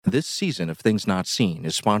This season of Things Not Seen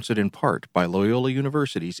is sponsored in part by Loyola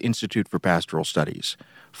University's Institute for Pastoral Studies.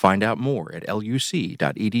 Find out more at luc.edu/IPS.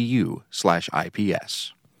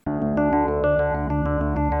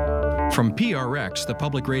 From PRX, the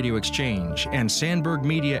Public Radio Exchange, and Sandberg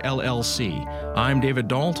Media, LLC, I'm David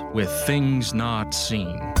Dalt with Things Not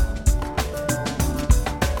Seen.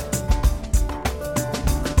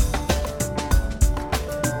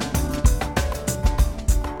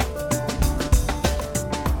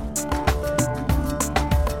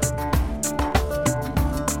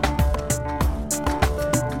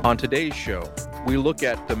 On today's show, we look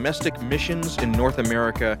at domestic missions in North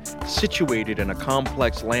America situated in a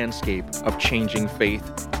complex landscape of changing faith,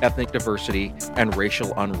 ethnic diversity, and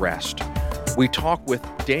racial unrest. We talk with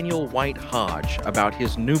Daniel White Hodge about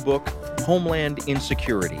his new book, Homeland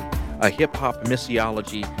Insecurity, a hip-hop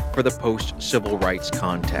missiology for the post-civil rights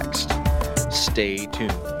context. Stay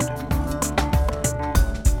tuned.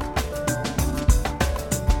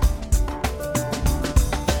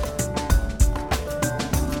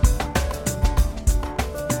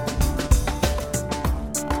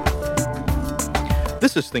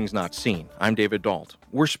 This is Things Not Seen. I'm David Dalt.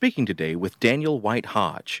 We're speaking today with Daniel White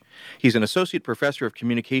Hodge. He's an associate professor of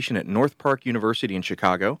communication at North Park University in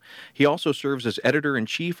Chicago. He also serves as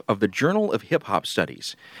editor-in-chief of the Journal of Hip Hop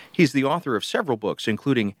Studies. He's the author of several books,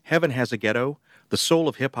 including Heaven Has a Ghetto, The Soul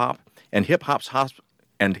of Hip Hop, and Hip Hop's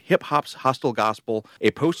Hostile Gospel,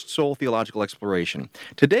 a post-soul theological exploration.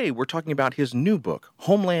 Today, we're talking about his new book,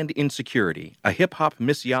 Homeland Insecurity, a hip-hop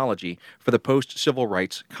missiology for the post-civil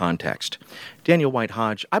rights context. Daniel White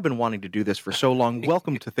Hodge, I've been wanting to do this for so long.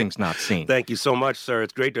 Welcome to Things Not Seen. Thank you so much, sir.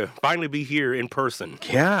 It's great to finally be here in person.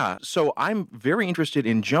 Yeah. So I'm very interested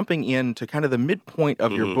in jumping into kind of the midpoint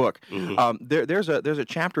of your book. There's a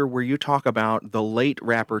chapter where you talk about the late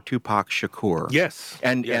rapper Tupac Shakur. Yes.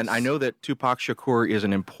 And I know that Tupac Shakur is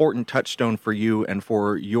an important touchstone for you and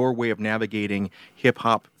for your way of navigating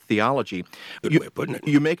hip-hop theology. Good way of putting it.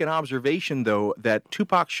 You make an observation, though, that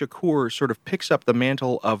Tupac Shakur sort of picks up the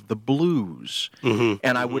mantle of the blues.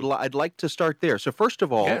 And I'd like to start there. So first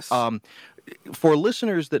of all, yes. For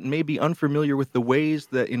listeners that may be unfamiliar with the ways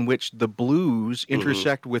that in which the blues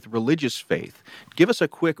intersect with religious faith, give us a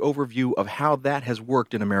quick overview of how that has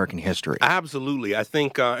worked in American history. Absolutely. I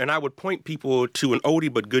think, and I would point people to an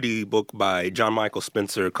oldie but goodie book by John Michael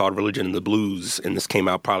Spencer called Religion and the Blues, and this came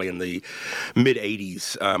out probably in the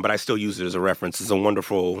mid-'80s, but I still use it as a reference. It's a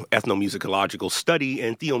wonderful ethnomusicological study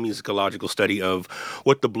and theomusicological study of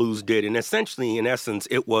what the blues did, and essentially, in essence,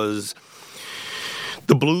 it was...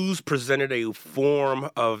 The blues presented a form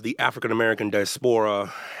of the African-American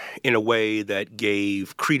diaspora in a way that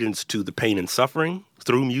gave credence to the pain and suffering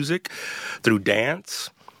through music, through dance,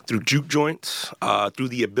 through juke joints, through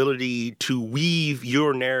the ability to weave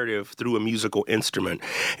your narrative through a musical instrument.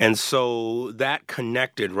 And so that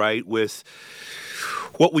connected, right, with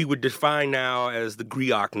what we would define now as the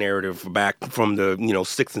griot narrative back from the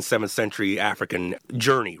 6th and 7th century African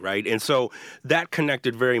journey, right? And so that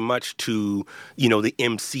connected very much to, the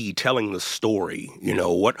MC telling the story.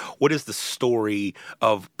 What is the story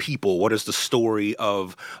of people? What is the story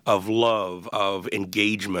of love, of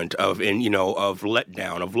engagement, of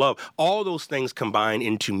letdown, of love? All those things combine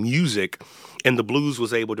into music, and the blues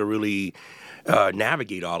was able to really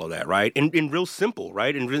navigate all of that, right? In real simple,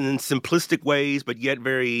 right? In simplistic ways, but yet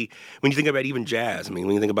very, when you think about even jazz, when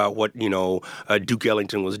you think about what, Duke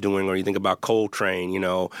Ellington was doing, or you think about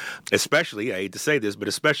Coltrane, especially, I hate to say this, but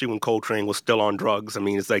especially when Coltrane was still on drugs,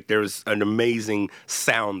 it's like there's an amazing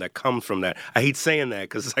sound that comes from that. I hate saying that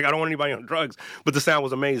because it's like, I don't want anybody on drugs, but the sound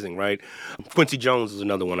was amazing, right? Quincy Jones is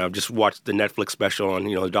another one. I've just watched the Netflix special on,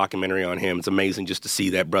 the documentary on him. It's amazing just to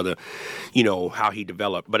see that brother, how he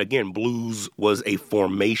developed. But again, blues was a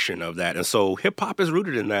formation of that. And so hip-hop is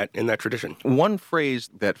rooted in that tradition. One phrase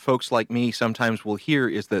that folks like me sometimes will hear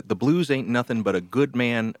is that the blues ain't nothing but a good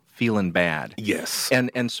man feeling bad. Yes.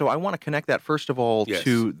 And so I want to connect that, first of all,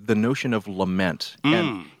 to the notion of lament.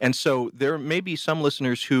 And so there may be some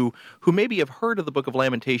listeners who maybe have heard of the Book of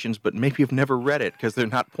Lamentations, but maybe have never read it because they're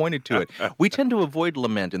not pointed to it. We tend to avoid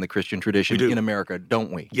lament in the Christian tradition in America,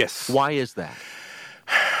 don't we? Yes. Why is that?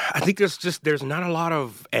 I think there's not a lot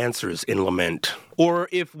of answers in lament. Or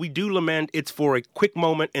if we do lament, it's for a quick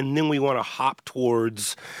moment, and then we want to hop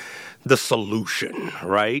towards the solution,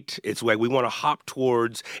 right? It's like we want to hop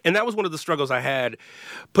towards, and that was one of the struggles I had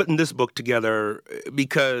putting this book together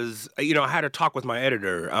because, I had a talk with my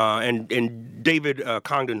editor, and David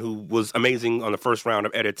Congdon, who was amazing on the first round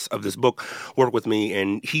of edits of this book, worked with me,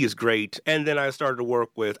 and he is great. And then I started to work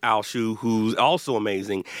with Al Shu, who's also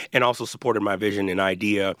amazing, and also supported my vision and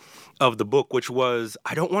idea of the book, which was,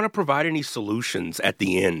 I don't want to provide any solutions at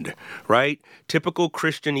the end, right? Typical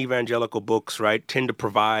Christian evangelical books, right, tend to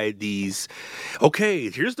provide these, okay,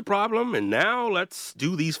 here's the problem, and now let's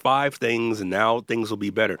do these 5 things, and now things will be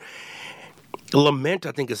better. Lament,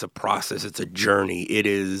 I think, is a process. It's a journey.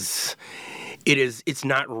 It's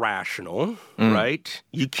not rational, right?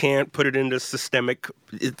 You can't put it into systemic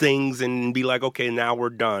things and be like, okay, now we're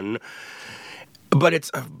done. But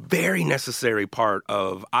it's a very necessary part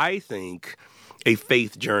of, I think, a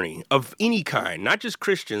faith journey of any kind, not just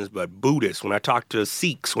Christians, but Buddhists. When I talk to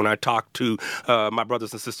Sikhs, when I talk to my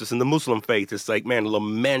brothers and sisters in the Muslim faith, it's like, man,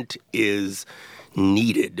 lament is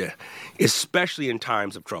needed, especially in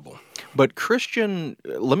times of trouble. But Christian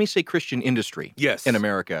industry Yes. in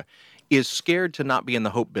America is scared to not be in the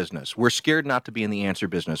hope business. We're scared not to be in the answer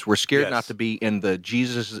business. We're scared Yes. not to be in the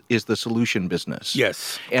Jesus is the solution business.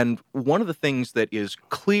 Yes. And one of the things that is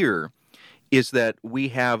clear is that we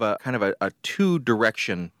have a kind of a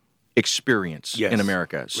two-direction experience Yes. in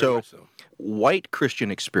America. Very much so. White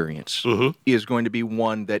Christian experience is going to be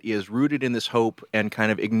one that is rooted in this hope and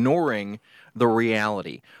kind of ignoring the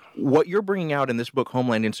reality. What you're bringing out in this book,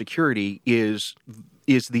 Homeland Insecurity, is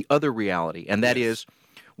the other reality, and that is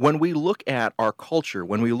when we look at our culture,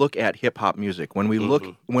 when we look at hip hop music, when we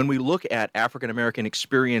look at African American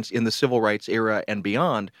experience in the civil rights era and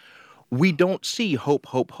beyond, we don't see hope,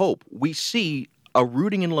 hope, hope. We see a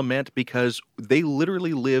rooting in lament because they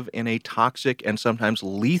literally live in a toxic and sometimes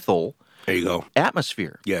lethal There you go.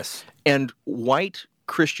 atmosphere. Yes. And white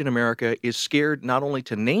Christian America is scared not only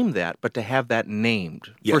to name that, but to have that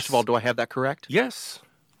named. Yes. First of all, do I have that correct? Yes.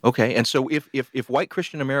 Okay, and so if white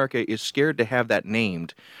Christian America is scared to have that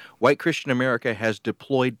named, white Christian America has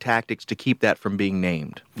deployed tactics to keep that from being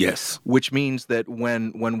named. Yes. Which means that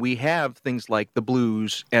when we have things like the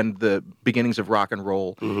blues and the beginnings of rock and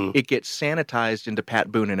roll, it gets sanitized into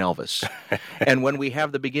Pat Boone and Elvis. And when we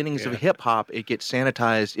have the beginnings of hip hop, it gets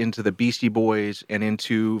sanitized into the Beastie Boys and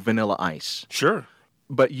into Vanilla Ice. Sure.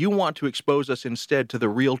 But you want to expose us instead to the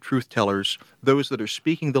real truth tellers, those that are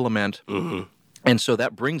speaking the lament. And so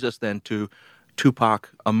that brings us then to Tupac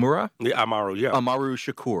Amaru. Yeah, Amaru, yeah. Amaru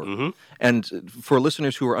Shakur. And for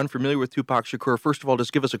listeners who are unfamiliar with Tupac Shakur, first of all,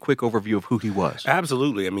 just give us a quick overview of who he was.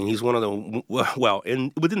 Absolutely. I mean, he's one of the, well,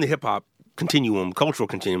 within the hip-hop continuum, cultural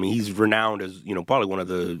continuum, he's renowned as, probably one of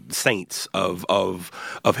the saints of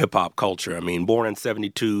hip-hop culture. I mean, born in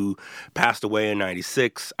 72, passed away in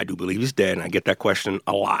 96. I do believe he's dead, and I get that question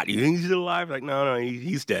a lot. You think he's still alive? Like, no,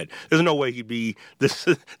 he's dead. There's no way he'd be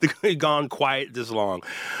gone quiet this long.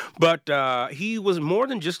 But he was more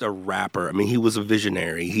than just a rapper. I mean, he was a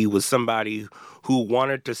visionary. He was somebody who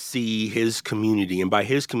wanted to see his community, and by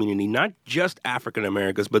his community, not just African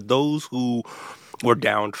Americans, but those who were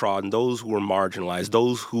downtrodden, those who were marginalized,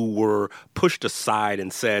 those who were pushed aside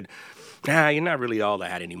and said, you're not really all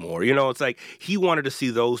that anymore. It's like he wanted to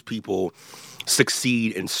see those people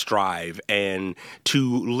succeed and strive and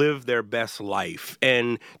to live their best life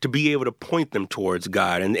and to be able to point them towards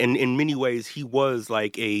God. And in many ways, he was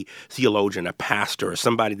like a theologian, a pastor,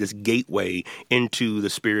 somebody, this gateway into the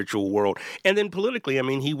spiritual world. And then politically, I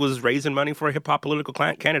mean, he was raising money for a hip-hop political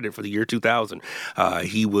candidate for the year 2000.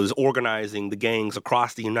 He was organizing the gangs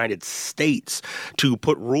across the United States to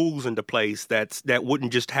put rules into place that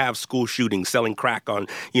wouldn't just have school shootings, selling crack on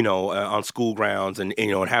school grounds and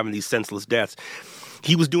having these senseless deaths.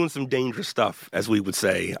 He was doing some dangerous stuff, as we would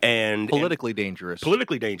say, and politically dangerous.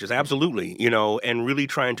 Politically dangerous, absolutely. And really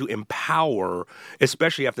trying to empower,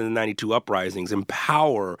 especially after the '92 uprisings,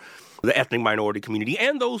 empower the ethnic minority community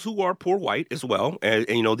and those who are poor white as well, and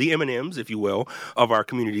the M&Ms, if you will, of our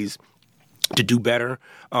communities, to do better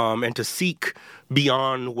and to seek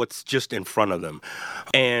beyond what's just in front of them.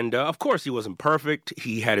 And of course, he wasn't perfect.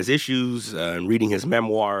 He had his issues. Reading his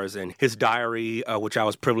memoirs and his diary, which I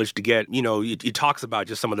was privileged to get, he talks about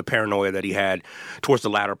just some of the paranoia that he had towards the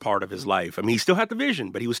latter part of his life. I mean, he still had the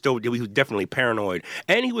vision, but he was definitely paranoid.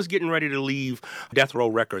 And he was getting ready to leave Death Row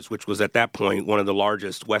Records, which was at that point one of the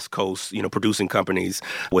largest West Coast, producing companies,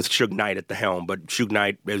 with Suge Knight at the helm. But Suge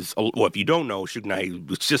Knight is, well, if you don't know, Suge Knight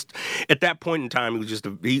was just, at that point in time, he was just,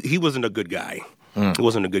 he wasn't a good guy. He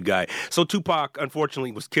wasn't a good guy. So Tupac,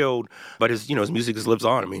 unfortunately, was killed, but his music just lives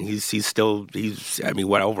on. I mean, he's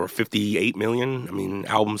over 58 million,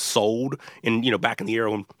 albums sold. And, back in the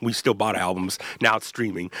era when we still bought albums, now it's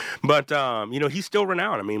streaming. But, he's still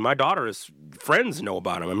renowned. I mean, my daughter's friends know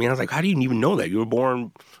about him. I mean, I was like, how do you even know that? You were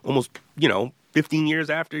born almost, 15 years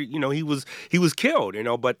after, he was killed,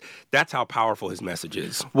 but that's how powerful his message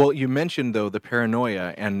is. Well, you mentioned, though, the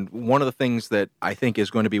paranoia, and one of the things that I think is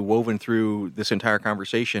going to be woven through this entire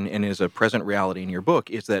conversation and is a present reality in your book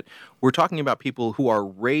is that we're talking about people who are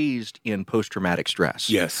raised in post-traumatic stress.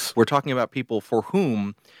 Yes. We're talking about people for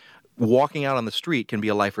whom walking out on the street can be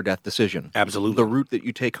a life or death decision. Absolutely. The route that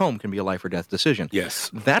you take home can be a life or death decision. Yes.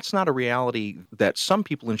 That's not a reality that some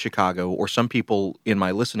people in Chicago or some people in my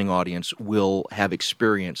listening audience will have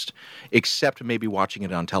experienced, except maybe watching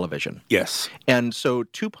it on television. Yes. And so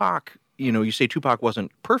Tupac, you say Tupac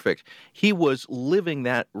wasn't perfect. He was living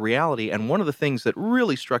that reality. And one of the things that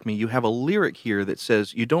really struck me, you have a lyric here that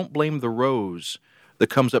says, "You don't blame the rose that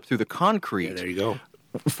comes up through the concrete." Yeah, there you go.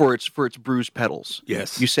 For its bruised petals.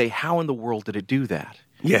 Yes. You say, how in the world did it do that?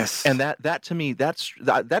 Yes. And that to me,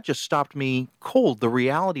 that just stopped me cold. The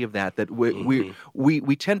reality of that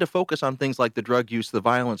we tend to focus on things like the drug use, the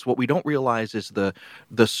violence. What we don't realize is the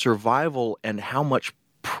survival and how much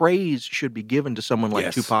praise should be given to someone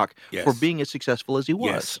like Tupac for being as successful as he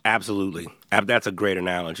was. Yes, absolutely. That's a great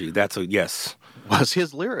analogy. Yes. Was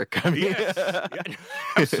his lyric. I mean, yes. Yeah,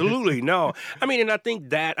 absolutely. No. And I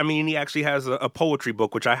think he actually has a poetry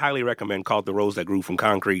book, which I highly recommend, called The Rose That Grew from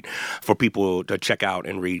Concrete, for people to check out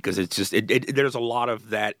and read, because it's just, there's a lot of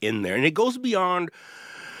that in there. And it goes beyond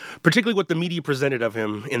particularly what the media presented of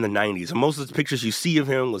him in the 90s. And most of the pictures you see of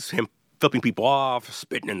him was him flipping people off,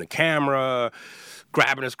 spitting in the camera,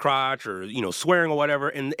 grabbing his crotch, or swearing or whatever,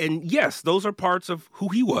 and yes, those are parts of who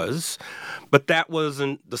he was, but that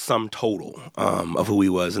wasn't the sum total of who he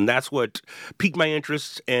was, and that's what piqued my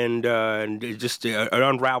interest and it just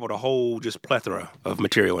unraveled a whole just plethora of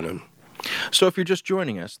material in him. So if you're just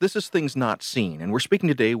joining us, this is Things Not Seen, and we're speaking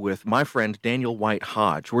today with my friend Daniel White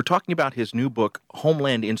Hodge. We're talking about his new book,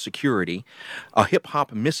 Homeland Insecurity, a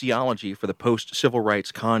hip-hop missiology for the post-civil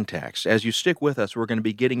rights context. As you stick with us, we're going to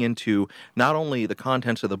be getting into not only the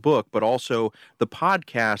contents of the book, but also the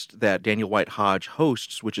podcast that Daniel White Hodge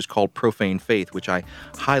hosts, which is called Profane Faith, which I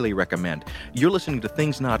highly recommend. You're listening to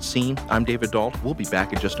Things Not Seen. I'm David Dalt. We'll be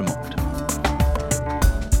back in just a moment.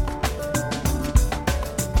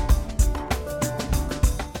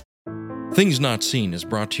 Things Not Seen is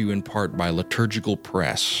brought to you in part by Liturgical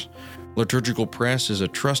Press. Liturgical Press is a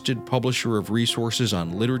trusted publisher of resources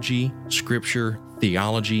on liturgy, scripture,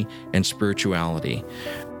 theology, and spirituality.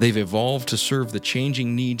 They've evolved to serve the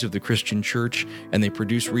changing needs of the Christian church, and they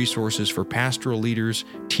produce resources for pastoral leaders,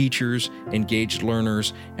 teachers, engaged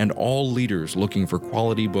learners, and all leaders looking for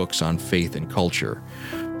quality books on faith and culture.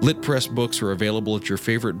 Lit Press books are available at your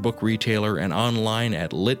favorite book retailer and online at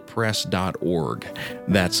litpress.org.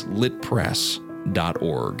 That's litpress.org.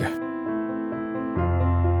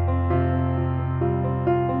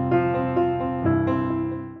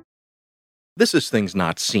 This is Things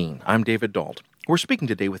Not Seen. I'm David Dalt. We're speaking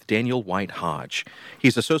today with Daniel White Hodge.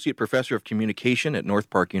 He's Associate Professor of Communication at North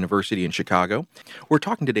Park University in Chicago. We're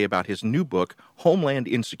talking today about his new book, Homeland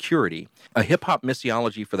Insecurity, a hip-hop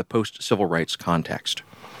missiology for the post-civil rights context.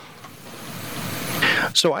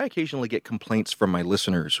 So I occasionally get complaints from my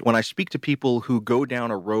listeners when I speak to people who go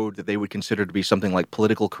down a road that they would consider to be something like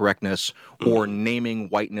political correctness or naming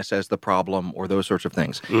whiteness as the problem or those sorts of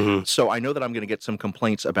things. Mm-hmm. So I know that I'm going to get some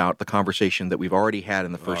complaints about the conversation that we've already had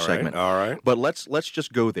in the first segment. All right. But let's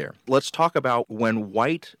just go there. Let's talk about when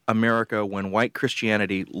white America, when white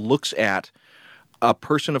Christianity looks at a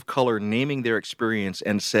person of color naming their experience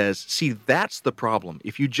and says, see, that's the problem.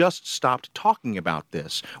 If you just stopped talking about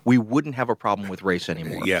this, we wouldn't have a problem with race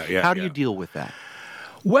anymore. How do you deal with that?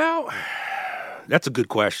 Well, that's a good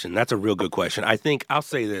question. That's a real good question. I think I'll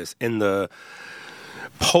say this. In the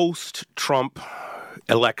post-Trump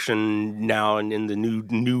election now and in the new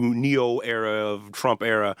neo era of Trump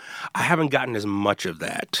era, I haven't gotten as much of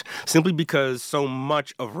that, simply because so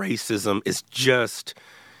much of racism is just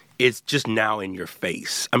now in your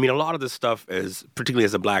face. I mean, a lot of this stuff is, particularly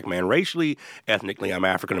as a black man, racially, ethnically, I'm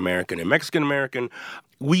African American and Mexican American.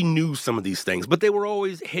 We knew some of these things, but they were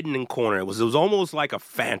always hidden in corner. It was almost like a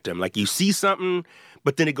phantom. Like you see something,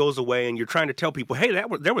 but then it goes away, and you're trying to tell people, "Hey,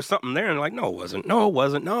 there was something there," and like, "No, it wasn't. No, it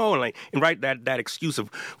wasn't. No," and right that excuse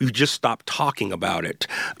of we just stopped talking about it,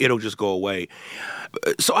 it'll just go away.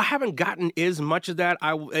 So I haven't gotten as much of that.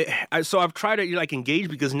 So I've tried to engage,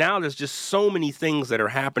 because now there's just so many things that are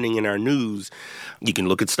happening in our news. You can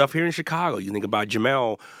look at stuff here in Chicago. You think about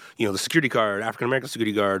Jamel, the security guard, African American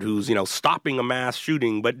security guard, who's stopping a mass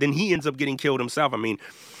shooting, but then he ends up getting killed himself. I mean.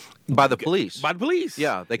 By the police. By the police.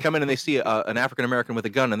 Yeah, they come in and they see an African-American with a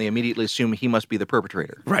gun, and they immediately assume he must be the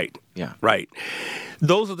perpetrator. Right. Yeah. Right.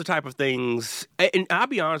 Those are the type of things, and I'll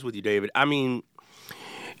be honest with you, David, I mean,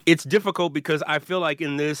 It's difficult because I feel like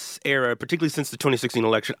in this era, particularly since the 2016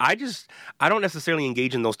 election, I don't necessarily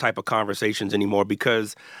engage in those type of conversations anymore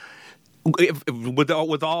because with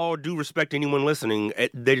all due respect to anyone listening,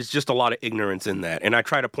 there's just a lot of ignorance in that. And I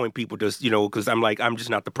try to point people to, because I'm just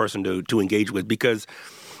not the person to engage with, because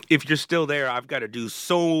if you're still there, I've got to do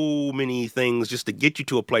so many things just to get you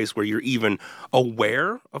to a place where you're even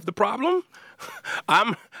aware of the problem.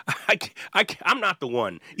 I'm not the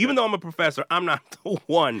one. Even though I'm a professor, I'm not the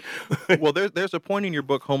one. Well, there's a point in your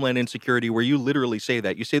book, Homeland Insecurity, where you literally say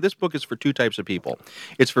that. You say this book is for two types of people.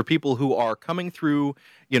 It's for people who are coming through,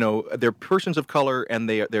 they're persons of color and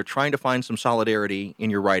they're trying to find some solidarity in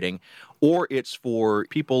your writing, or it's for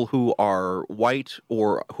people who are white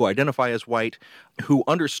or who identify as white, who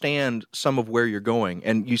understand some of where you're going.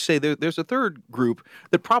 And you say there's a third group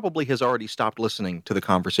that probably has already stopped listening to the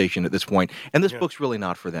conversation at this point, and this book's really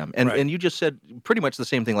not for them. And Right. and you just said pretty much the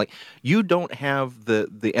same thing. Like, you don't have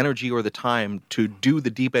the energy or the time to do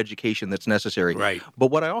the deep education that's necessary. Right. But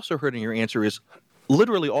what I also heard in your answer is,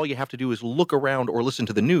 literally all you have to do is look around or listen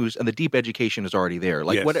to the news, and the deep education is already there.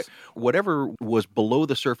 Like, Yes. whatever was below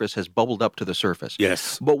the surface has bubbled up to the surface.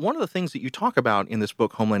 Yes. But one of the things that you talk about in this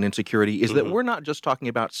book, Homeland Insecurity, is that we're not just talking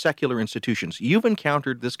about secular institutions. You've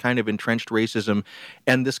encountered this kind of entrenched racism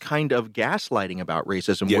and this kind of gaslighting about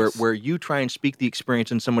racism, Yes. where you try and speak the experience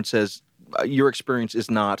and someone says your experience is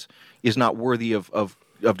not worthy of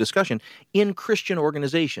discussion in Christian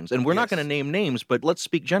organizations. And we're not Yes. going to name names, but let's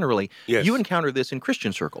speak generally. Yes. You encounter this in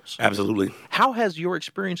Christian circles. Absolutely. How has your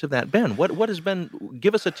experience of that been? What has been,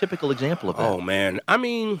 give us a typical example of that. Oh, man. I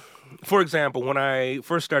mean, for example, when I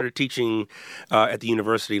first started teaching at the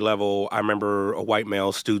university level, I remember a white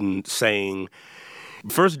male student saying,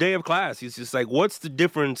 first day of class, he's just like, "What's the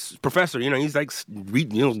difference, professor?" He's like,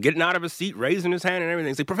 getting out of his seat, raising his hand and everything.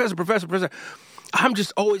 He's like, "Professor." I'm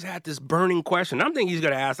just always had this burning question. I'm thinking he's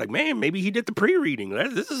going to ask, like, man, maybe he did the pre-reading.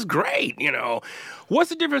 This is great, What's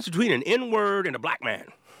the difference between an N-word and a black man?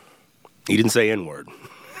 He didn't say N-word.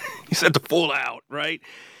 He said the full out, right?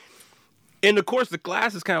 And of course, the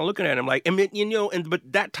class is kind of looking at him like, but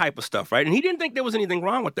that type of stuff, right? And he didn't think there was anything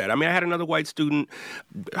wrong with that. I mean, I had another white student,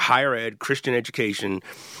 higher ed, Christian education,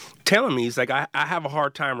 telling me, he's like, I have a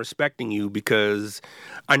hard time respecting you because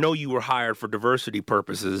I know you were hired for diversity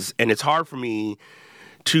purposes, and it's hard for me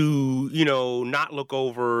to, not look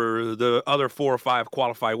over the other 4 or 5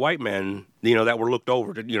 qualified white men, that were looked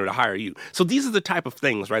over to hire you. So these are the type of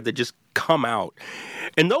things, right, that just come out.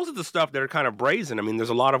 And those are the stuff that are kind of brazen. I mean, there's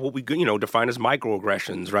a lot of what we, define as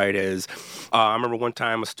microaggressions, right? I remember one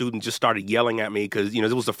time a student just started yelling at me because,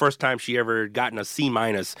 it was the first time she ever gotten a C-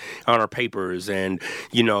 on her papers. And,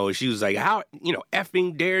 she was like, how,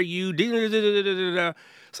 effing dare you?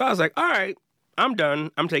 So I was like, all right. I'm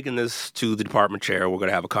done. I'm taking this to the department chair. We're going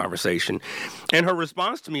to have a conversation. And her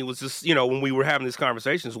response to me was just, when we were having these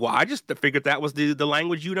conversations, well, I just figured that was the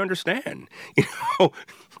language you'd understand.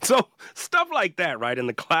 So stuff like that, right? In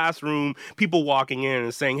the classroom, people walking in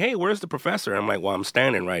and saying, hey, where's the professor? I'm like, well, I'm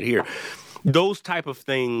standing right here. Those type of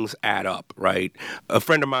things add up, right? A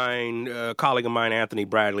friend of mine, a colleague of mine, Anthony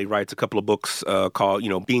Bradley, writes a couple of books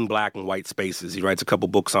called, Being Black in White Spaces. He writes a couple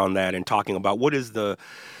books on that and talking about what is the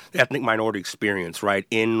ethnic minority experience, right,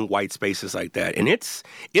 in white spaces like that. And it's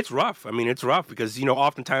rough. I mean, it's rough because,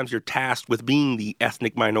 oftentimes you're tasked with being the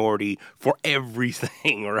ethnic minority for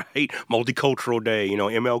everything, right? Multicultural Day,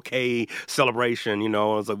 MLK celebration,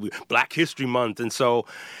 it's like Black History Month. And so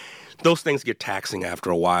those things get taxing after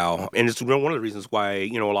a while. And it's one of the reasons why,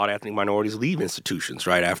 a lot of ethnic minorities leave institutions,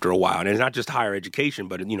 right, after a while. And it's not just higher education,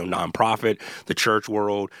 but, nonprofit, the church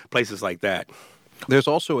world, places like that. There's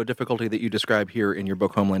also a difficulty that you describe here in your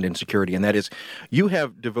book, Homeland Insecurity, and that is you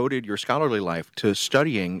have devoted your scholarly life to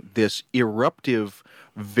studying this eruptive,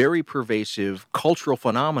 very pervasive cultural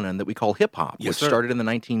phenomenon that we call hip-hop, Yes, which sir. started in the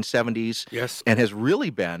 1970s Yes. and has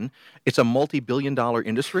really been, it's a multi-billion-dollar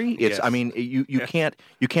industry. It's, Yes. I mean, you can't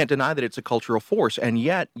deny that it's a cultural force, and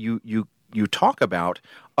yet you talk about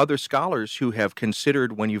other scholars who have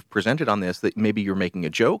considered when you've presented on this that maybe you're making a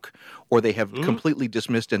joke or they have completely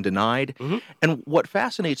dismissed and denied. And what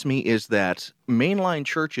fascinates me is that mainline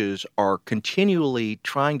churches are continually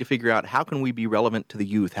trying to figure out how can we be relevant to the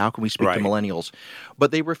youth? How can we speak to Right. millennials?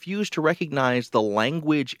 But they refuse to recognize the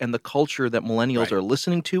language and the culture that millennials Right. are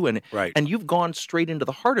listening to. And, Right. and you've gone straight into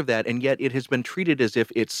the heart of that, and yet it has been treated as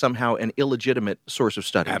if it's somehow an illegitimate source of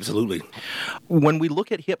study. Absolutely. When we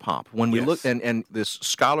look at hip-hop, when we Yes. look and this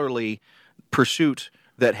scholarly pursuit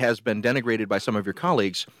that has been denigrated by some of your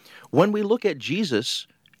colleagues, when we look at Jesus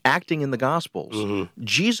acting in the Gospels.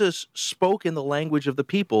 Jesus spoke in the language of the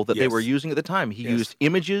people that they were using at the time. He used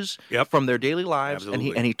images from their daily lives, and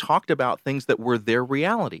he talked about things that were their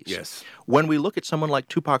realities. Yes. When we look at someone like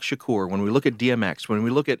Tupac Shakur, when we look at DMX, when we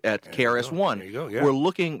look at KRS-One, we're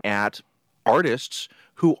looking at artists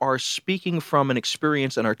who are speaking from an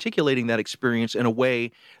experience and articulating that experience in a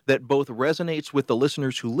way that both resonates with the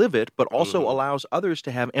listeners who live it, but also allows others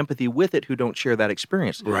to have empathy with it who don't share that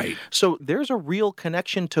experience. Right. So there's a real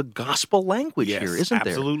connection to gospel language here, isn't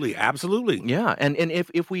there? Absolutely, absolutely. Yeah, and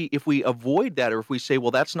if we avoid that, or if we say,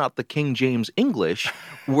 well, that's not the King James English,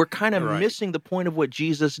 we're kind of missing the point of what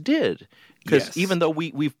Jesus did. Because even though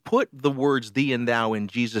we've put the words thee and thou in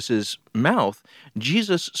Jesus' mouth,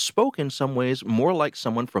 Jesus spoke in some ways more like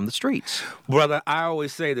someone from the streets. Brother, I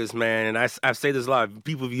always say this, man, and I say this a lot.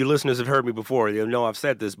 People, your listeners have heard me before. They know I've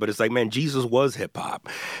said this, but it's like, man, Jesus was hip-hop.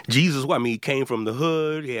 Jesus, he came from the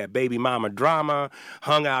hood. He had baby mama drama,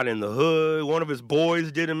 hung out in the hood. One of his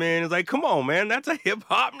boys did him in. It's like, come on, man, that's a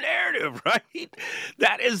hip-hop narrative, right?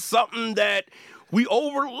 That is something that we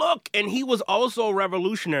overlook, and he was also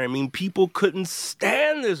revolutionary. I mean, people couldn't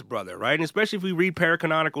stand this brother, right? And especially if we read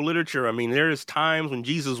paracanonical literature, I mean, there's times when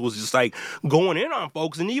Jesus was just like going in on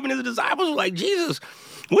folks, and even his disciples were like, Jesus,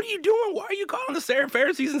 what are you doing? Why are you calling the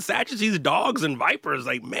Pharisees and Sadducees dogs and vipers?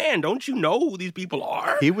 Like, man, don't you know who these people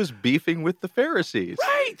are? He was beefing with the Pharisees.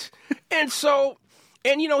 Right. And so...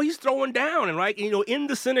 And, he's throwing down, and in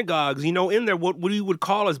the synagogues, in there, what we would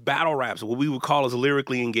call as battle raps, what we would call as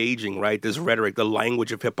lyrically engaging, right? This rhetoric, the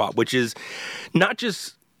language of hip hop, which is not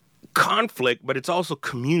just conflict, but it's also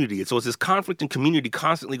community. So it's this conflict and community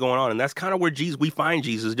constantly going on, and that's kind of where we find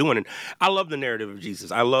Jesus doing it. I love the narrative of Jesus.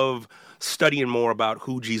 I love studying more about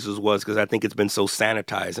who Jesus was because I think it's been so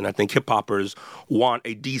sanitized, and I think hip-hoppers want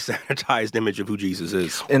a desanitized image of who Jesus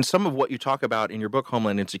is. And some of what you talk about in your book,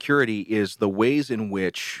 Homeland Insecurity, is the ways in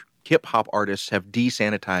which hip-hop artists have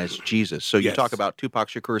desanitized Jesus. So you talk about Tupac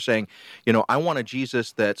Shakur saying, I want a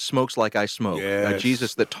Jesus that smokes like I smoke, a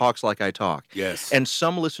Jesus that talks like I talk. Yes. And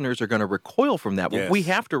some listeners are going to recoil from that. But we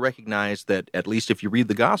have to recognize that, at least if you read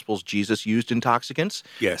the Gospels, Jesus used intoxicants.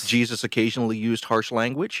 Yes. Jesus occasionally used harsh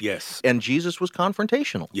language. Yes. And Jesus was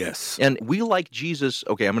confrontational. Yes. And we like Jesus,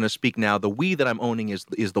 okay, I'm going to speak now, the we that I'm owning is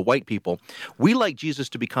the white people. We like Jesus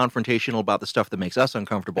to be confrontational about the stuff that makes us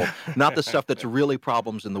uncomfortable, not the stuff that's really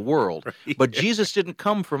problems in the world. Right. But Jesus didn't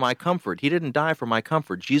come for my comfort. He didn't die for my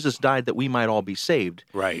comfort. Jesus died that we might all be saved.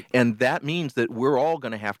 Right. And that means that we're all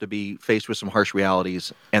going to have to be faced with some harsh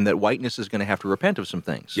realities, and that whiteness is going to have to repent of some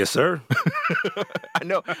things. Yes, sir. I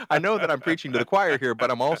know that I'm preaching to the choir here,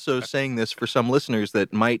 but I'm also saying this for some listeners that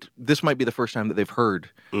this might be the first time that they've heard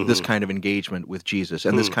this kind of engagement with Jesus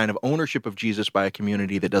and this kind of ownership of Jesus by a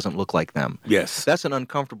community that doesn't look like them. Yes. That's an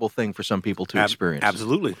uncomfortable thing for some people to experience.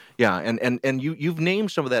 Absolutely. Yeah, and you've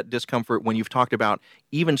named some of that discomfort when you've talked about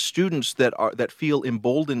even students that feel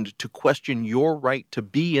emboldened to question your right to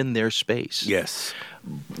be in their space. Yes.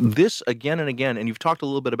 This again and again, and you've talked a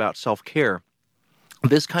little bit about self-care.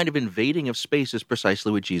 This kind of invading of space is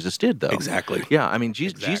precisely what Jesus did, though. Exactly. Yeah, I mean,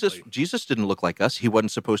 Jesus didn't look like us. He wasn't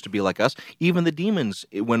supposed to be like us. Even the demons,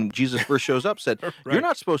 when Jesus first shows up, said, right. You're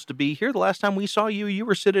not supposed to be here. The last time we saw you, you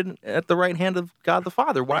were sitting at the right hand of God the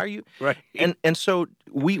Father. Why are you? Right. And so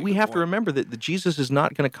we have to remember that Jesus is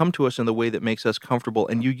not going to come to us in the way that makes us comfortable.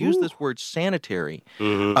 And you use this word sanitary,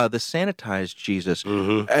 the sanitized Jesus.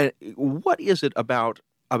 What is it about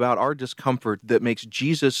our discomfort that makes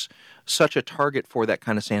Jesus such a target for that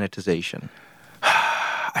kind of sanitization?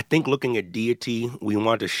 I think looking at deity, we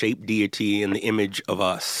want to shape deity in the image of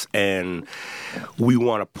us, and we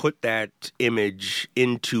want to put that image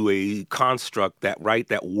into a construct that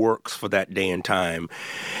works for that day and time.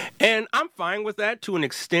 And I'm fine with that to an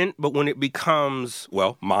extent, but when it becomes,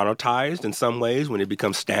 monetized in some ways, when it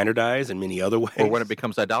becomes standardized in many other ways. Or when it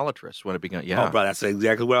becomes idolatrous, Oh, bro, that's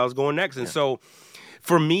exactly where I was going next. And so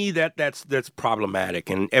for me, that's problematic.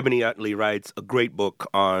 And Ebony Utley writes a great book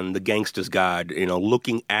on the gangster's God,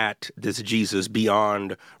 looking at this Jesus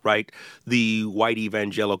beyond, the white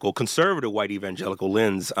evangelical, conservative white evangelical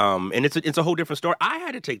lens. And it's a whole different story. I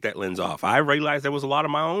had to take that lens off. I realized there was a lot of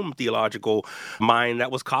my own theological mind that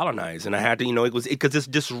was colonized. And I had to, because it's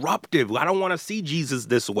disruptive. I don't want to see Jesus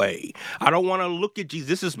this way. I don't want to look at Jesus.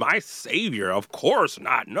 This is my savior. Of course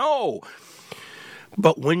not. No.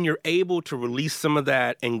 But when you're able to release some of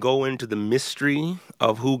that and go into the mystery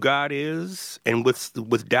of who God is, and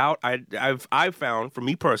with doubt, I've found, for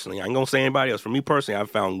me personally, I ain't gonna say anybody else. For me personally, I've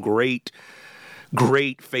found great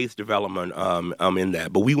faith development in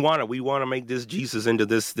that. But we wanna make this Jesus into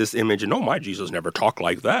this image, and no, my Jesus never talked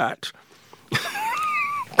like that.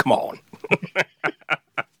 Come on.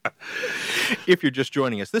 If you're just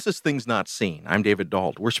joining us, this is Things Not Seen. I'm David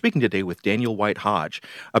Dault. We're speaking today with Daniel White Hodge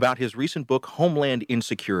about his recent book, Homeland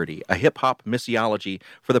Insecurity, a hip-hop missiology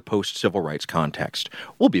for the post-civil rights context.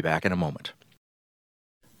 We'll be back in a moment.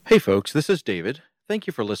 Hey folks, this is David. Thank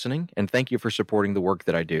you for listening, and thank you for supporting the work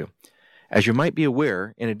that I do. As you might be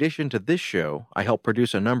aware, in addition to this show, I help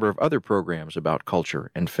produce a number of other programs about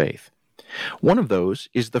culture and faith. One of those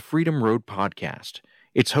is the Freedom Road podcast.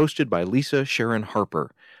 It's hosted by Lisa Sharon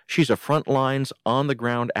Harper. She's a frontlines,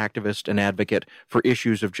 on-the-ground activist and advocate for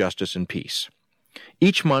issues of justice and peace.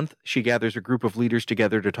 Each month, she gathers a group of leaders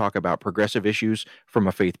together to talk about progressive issues from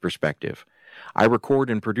a faith perspective. I record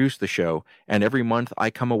and produce the show, and every month I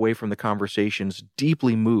come away from the conversations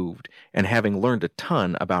deeply moved and having learned a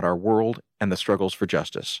ton about our world and the struggles for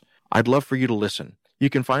justice. I'd love for you to listen. You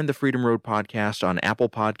can find the Freedom Road podcast on Apple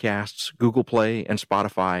Podcasts, Google Play, and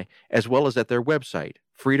Spotify, as well as at their website,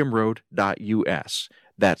 freedomroad.us.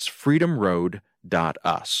 That's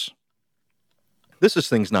freedomroad.us. This is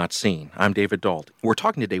Things Not Seen. I'm David Dault. We're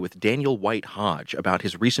talking today with Daniel White Hodge about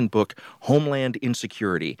his recent book, Homeland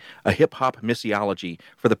Insecurity, a hip-hop missiology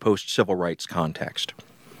for the post-civil rights context.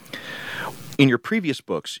 In your previous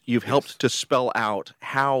books, you've helped to spell out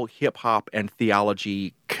how hip-hop and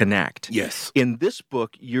theology connect. Yes. In this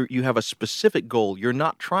book, you have a specific goal. You're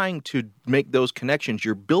not trying to make those connections.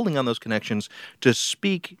 You're building on those connections to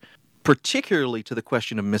speak particularly to the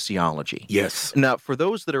question of missiology. Yes. Now, for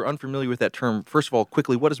those that are unfamiliar with that term, first of all,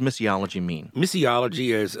 quickly, what does missiology mean?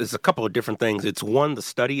 Missiology is a couple of different things. It's one, the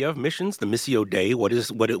study of missions, the Missio Dei. What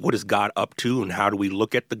is God up to, and how do we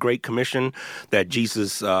look at the Great Commission that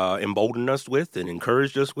Jesus emboldened us with and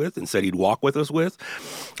encouraged us with and said he'd walk with us with?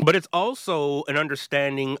 But it's also an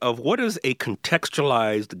understanding of what does a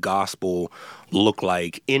contextualized gospel look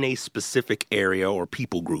like in a specific area or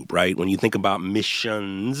people group, right? When you think about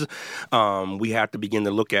missions, we have to begin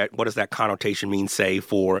to look at what does that connotation mean, say,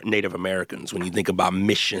 for Native Americans. When you think about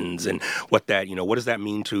missions and what does that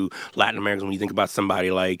mean to Latin Americans? When you think about somebody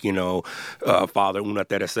like, Father Una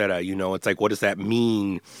Tercera, it's like, what does that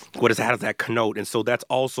mean? How does that connote? And so that's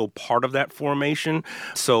also part of that formation.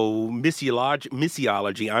 So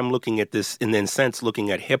missiology, I'm looking at this in the sense, looking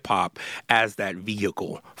at hip hop as that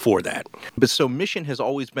vehicle for that. But so mission has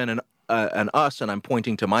always been an us, and I'm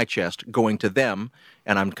pointing to my chest, going to them,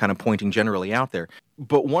 and I'm kind of pointing generally out there.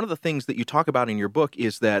 But one of the things that you talk about in your book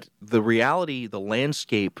is that the reality, the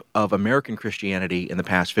landscape of American Christianity in the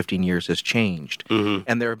past 15 years has changed. Mm-hmm.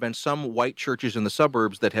 And there have been some white churches in the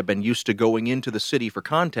suburbs that have been used to going into the city for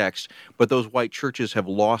context, but those white churches have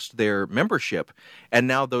lost their membership. And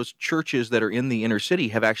now those churches that are in the inner city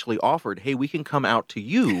have actually offered, hey, we can come out to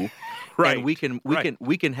you right. and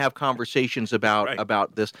we can have conversations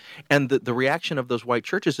about this. And the reaction of those white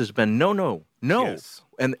churches has been no. Yes.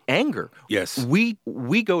 And anger. Yes. We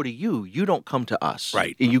go to you. You don't come to us.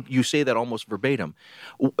 Right. You say that almost verbatim.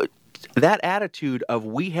 That attitude of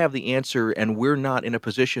we have the answer and we're not in a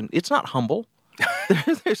position, it's not humble.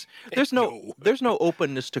 There's no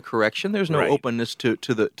openness to correction. There's no openness to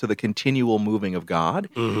the continual moving of God.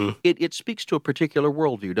 Mm-hmm. It speaks to a particular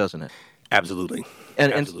worldview, doesn't it? Absolutely.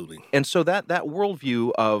 Absolutely. And so that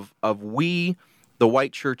worldview of we, the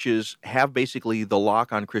white churches, have basically the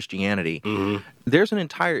lock on Christianity. Mm-hmm. There's an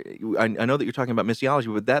entire, I know that you're talking about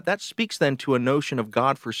missiology, but that speaks then to a notion of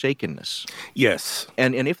God-forsakenness. Yes.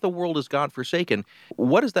 And if the world is God-forsaken,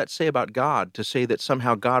 what does that say about God to say that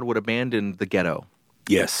somehow God would abandon the ghetto?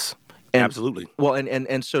 Yes. Absolutely. Well,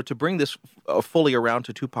 and so to bring this fully around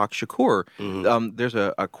to Tupac Shakur, mm-hmm. There's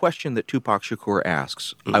a question that Tupac Shakur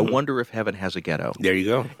asks. Mm-hmm. I wonder if heaven has a ghetto. There you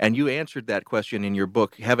go. And you answered that question in your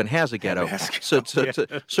book, Heaven Has a Ghetto.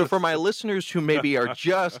 So for my listeners who maybe are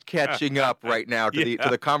just catching up right now to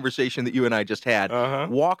the conversation that you and I just had,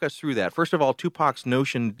 walk us through that. First of all, Tupac's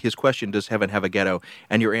notion, his question, does heaven have a ghetto?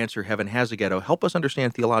 And your answer, heaven has a ghetto. Help us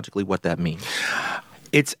understand theologically what that means.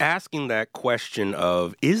 It's asking that question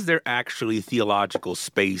of, is there actually theological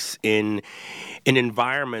space in an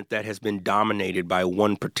environment that has been dominated by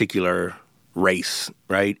one particular race,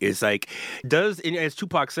 right? It's like, as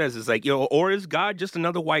Tupac says, it's like, or is God just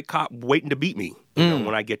another white cop waiting to beat me?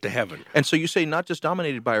 When I get to heaven. And so you say not just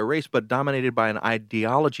dominated by a race, but dominated by an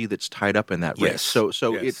ideology that's tied up in that race. Yes.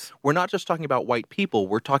 So we're not just talking about white people.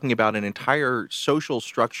 We're talking about an entire social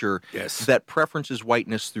structure that preferences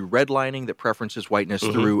whiteness through redlining, that preferences whiteness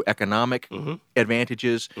through economic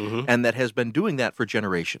advantages, and that has been doing that for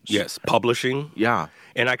generations. Yes. Publishing. Yeah.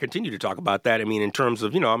 And I continue to talk about that. I mean, in terms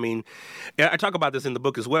of, I talk about this in the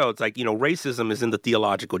book as well, it's like, racism is in the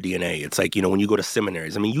theological DNA. It's like, when you go to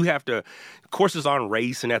seminaries, I mean, you have to, courses on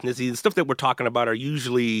race and ethnicity, the stuff that we're talking about are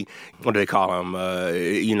usually, what do they call them?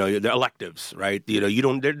 They're electives, right?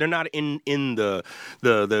 They're not in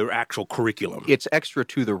the actual curriculum. It's extra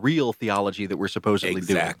to the real theology that we're supposedly doing.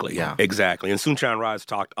 Exactly. Yeah. Exactly. And Soong-Chan Rah's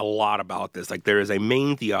talked a lot about this. Like, there is a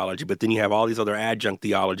main theology, but then you have all these other adjunct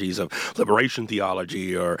theologies of liberation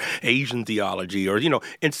theology or Asian theology, or,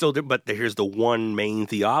 and so, but here's the one main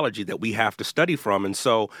theology that we have to study from. And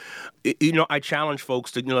so, I challenge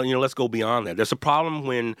folks to, let's go beyond that. There's a problem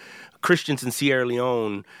when Christians in Sierra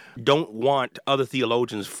Leone don't want other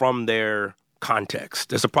theologians from their context.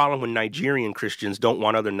 There's a problem when Nigerian Christians don't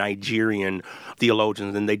want other Nigerian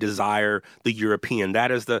theologians and they desire the European.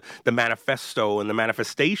 That is the manifesto and the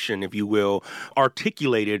manifestation, if you will,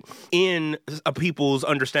 articulated in a people's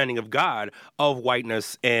understanding of God, of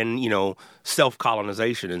whiteness and,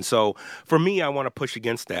 self-colonization. And so for me, I want to push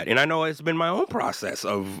against that. And I know it's been my own process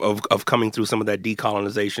of coming through some of that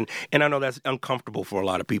decolonization. And I know that's uncomfortable for a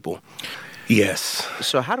lot of people. Yes.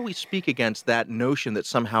 So how do we speak against that notion that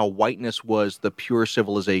somehow whiteness was the pure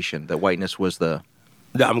civilization, that whiteness was the...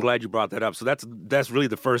 I'm glad you brought that up. So that's really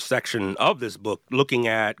the first section of this book, looking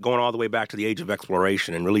at going all the way back to the Age of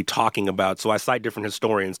Exploration and really talking about, so I cite different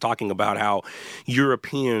historians talking about how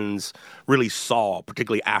Europeans really saw,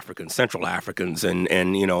 particularly Africans, Central Africans and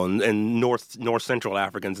North Central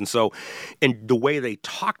Africans. And so, and the way they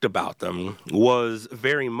talked about them was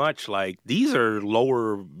very much like, these are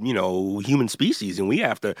lower, human species, and we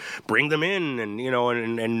have to bring them in and,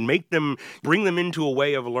 and bring them into a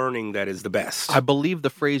way of learning that is the best. I believe the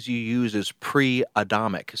phrase you use is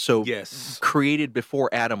pre-Adamic. So yes. Created before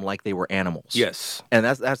Adam like they were animals. Yes. And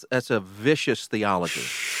that's a vicious theology.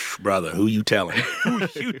 Brother, who you telling? Who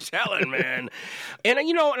you telling, man? And,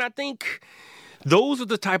 and I think those are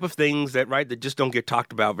the type of things that just don't get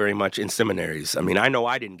talked about very much in seminaries. I mean, I know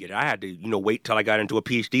I didn't get it. I had to, wait till I got into a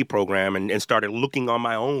PhD program and started looking on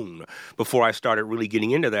my own before I started really getting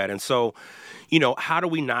into that. And so, how do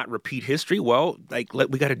we not repeat history? Well, we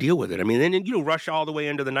got to deal with it. I mean, then, rush all the way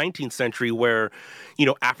into the 19th century where,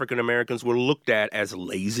 African Americans were looked at as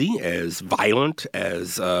lazy, as violent,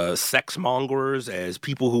 as sex mongers, as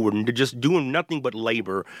people who were just doing nothing but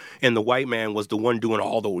labor. And the white man was the one doing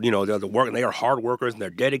all the work. And they are hard workers and they're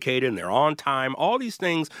dedicated and they're on time. All these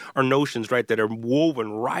things are notions, that are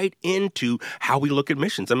woven right into how we look at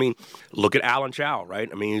missions. I mean, look at Alan Chow, right?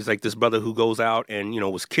 I mean, he's like this brother who goes out and,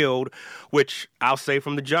 was killed, which I'll say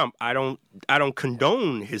from the jump, I don't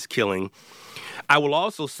condone his killing. I will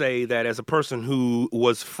also say that as a person who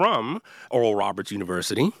was from Oral Roberts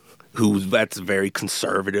University, that's very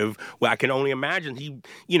conservative, well, I can only imagine he,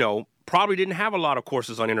 probably didn't have a lot of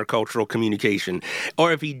courses on intercultural communication.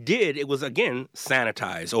 Or if he did, it was, again,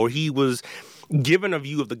 sanitized. Or he was given a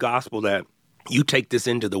view of the gospel that you take this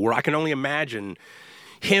into the world. I can only imagine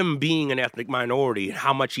him being an ethnic minority and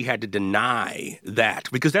how much he had to deny that.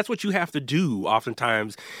 Because that's what you have to do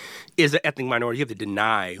oftentimes is an ethnic minority. You have to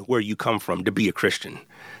deny where you come from to be a Christian.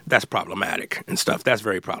 That's problematic and stuff. That's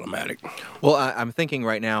very problematic. Well, I'm thinking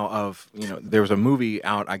right now of, there was a movie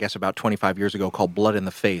out, I guess, about 25 years ago called Blood in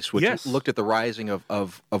the Face, which yes. looked at the rising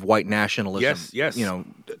of white nationalism. Yes.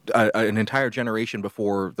 An entire generation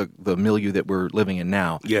before the milieu that we're living in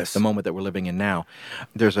now. Yes. The moment that we're living in now.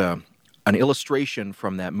 There's an illustration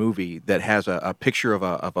from that movie that has a picture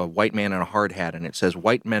of a white man in a hard hat, and it says,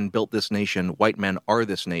 "White men built this nation. White men are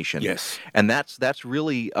this nation." Yes. And that's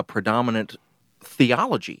really a predominant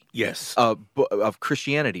theology. Yes. Of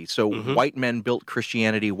Christianity. So white men built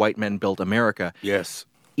Christianity. White men built America. Yes.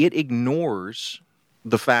 It ignores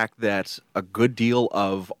the fact that a good deal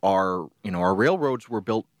of our railroads were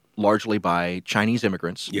built largely by Chinese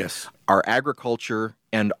immigrants. Yes. Our agriculture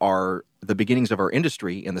and the beginnings of our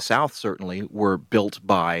industry in the South certainly were built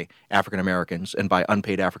by African Americans and by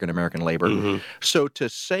unpaid African American labor. Mm-hmm. So to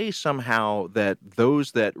say somehow that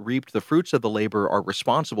those that reaped the fruits of the labor are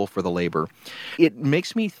responsible for the labor, it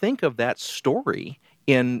makes me think of that story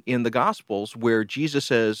in the Gospels where Jesus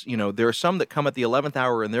says, there are some that come at the 11th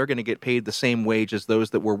hour and they're going to get paid the same wage as those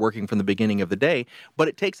that were working from the beginning of the day. But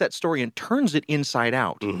it takes that story and turns it inside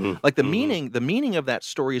out. Mm-hmm. Like the meaning of that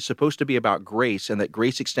story is supposed to be about grace and that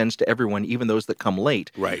grace extends to everyone, even those that come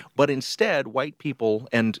late. Right. But instead, white people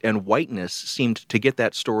and whiteness seemed to get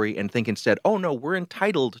that story and think instead, oh no, we're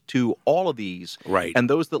entitled to all of these. Right. And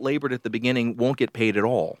those that labored at the beginning won't get paid at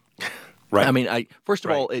all. Right. I mean, first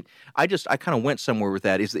of all, I kind of went somewhere with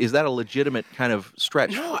that. Is that a legitimate kind of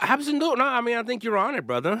stretch? No, absolutely. No, I mean, I think you're on it,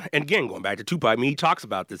 brother. And again, going back to Tupac, I mean, he talks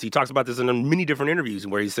about this. He talks about this in many different interviews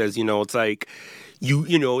where he says, it's like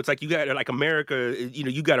it's like you got like America,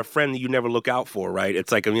 you got a friend that you never look out for, right?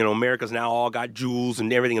 It's like, America's now all got jewels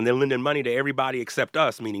and everything, and they're lending money to everybody except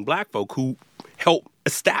us, meaning black folk who help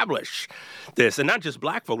establish this. And not just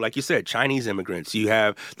black folk, like you said, Chinese immigrants. You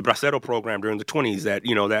have the Bracero program during the 20s that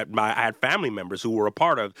I had family members who were a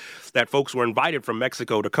part of, that folks were invited from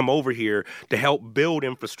Mexico to come over here to help build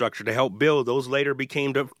infrastructure, to help build. Those later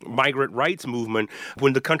became the migrant rights movement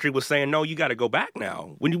when the country was saying, no, you got to go back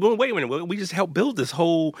now. Wait a minute, we just helped build this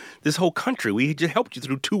whole country. We just helped you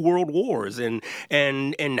through 2 world wars, and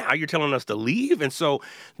now you're telling us to leave? And so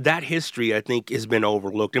that history, I think, has been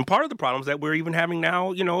overlooked. And part of the problems that we're even having now,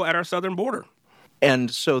 at our southern border.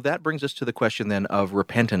 And so that brings us to the question then of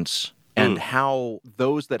repentance and how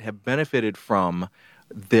those that have benefited from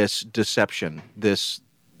this deception,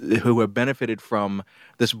 who have benefited from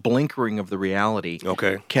this blinkering of the reality,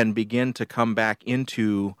 can begin to come back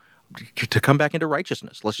into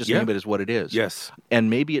righteousness. Let's just name it as what it is. Yes. And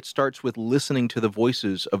maybe it starts with listening to the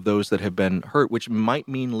voices of those that have been hurt, which might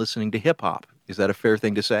mean listening to hip hop. Is that a fair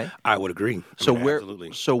thing to say? I would agree.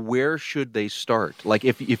 Absolutely. So where should they start? Like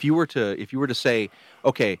if you were to say,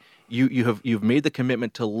 okay, you've made the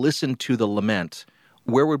commitment to listen to the lament,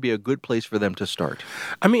 where would be a good place for them to start?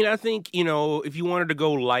 I mean, I think, if you wanted to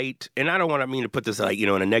go light, and I don't mean to put this like, in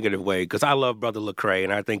a negative way, because I love Brother Lecrae,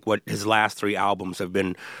 and I think what his last 3 albums have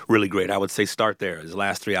been really great. I would say start there, his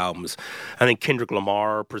last 3 albums. I think Kendrick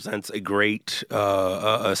Lamar presents a great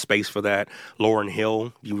space for that. Lauryn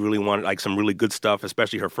Hill, you really want like some really good stuff,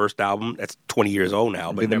 especially her first album. That's 20 years old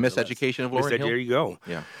now. But the Miseducation of Lauryn Hill? There you go.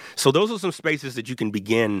 Yeah. So those are some spaces that you can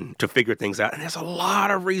begin to figure things out. And there's a lot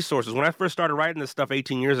of resources. When I first started writing this stuff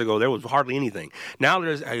 18 years ago, there was hardly anything. Now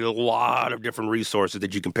there's a lot of different resources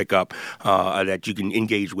that you can pick up, that you can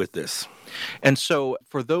engage with this. And so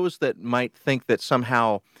for those that might think that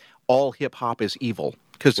somehow all hip-hop is evil,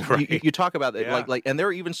 because you talk about it, like, and there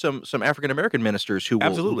are even some African-American ministers who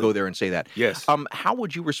will go there and say that. Yes. How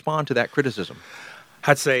would you respond to that criticism?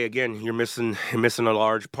 I'd say again, you're missing a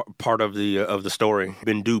large part of the story.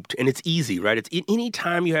 Been duped, and it's easy, right? It's any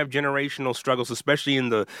time you have generational struggles, especially in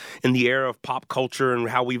the era of pop culture and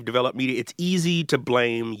how we've developed media. It's easy to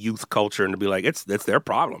blame youth culture and to be like, that's their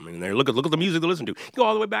problem. And they look at the music they listen to. You go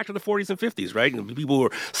all the way back to the 40s and 50s, right? And people were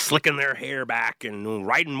slicking their hair back and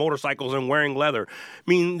riding motorcycles and wearing leather. I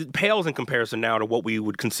mean, it pales in comparison now to what we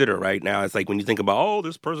would consider right now. It's like when you think about,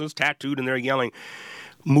 this person's tattooed and they're yelling.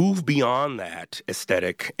 Move beyond that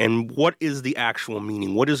aesthetic, and what is the actual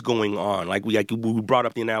meaning? What is going on? Like we brought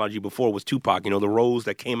up the analogy before with Tupac, the rose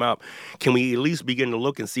that came up. Can we at least begin to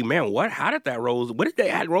look and see, man, how did that rose, what did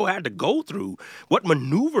that rose have to go through? What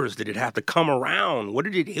maneuvers did it have to come around? What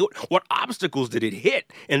did it hit? What obstacles did it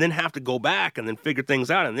hit? And then have to go back and then figure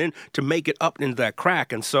things out and then to make it up into that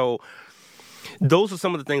crack. And so those are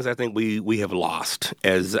some of the things I think we have lost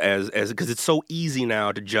as because it's so easy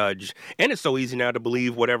now to judge, and it's so easy now to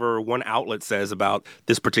believe whatever one outlet says about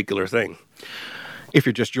this particular thing. If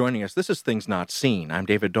you're just joining us, this is Things Not Seen. I'm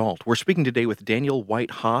David Dalt. We're speaking today with Daniel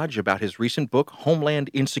White Hodge about his recent book,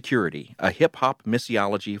 Homeland Insecurity, a hip-hop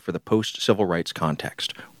missiology for the post-civil rights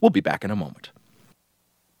context. We'll be back in a moment.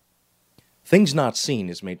 Things Not Seen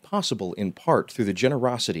is made possible in part through the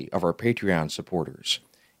generosity of our Patreon supporters.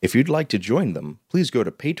 If you'd like to join them, please go to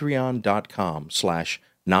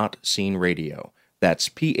patreon.com/notseenradio. That's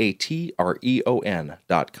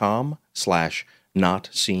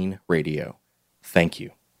patreon.com/notseenradio. Thank you.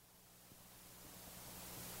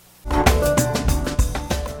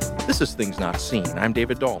 This is Things Not Seen. I'm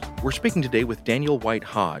David Dalt. We're speaking today with Daniel White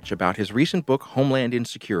Hodge about his recent book, Homeland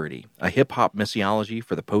Insecurity, a hip-hop missiology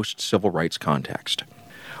for the post-civil rights context.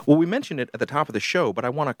 Well, we mentioned it at the top of the show, but I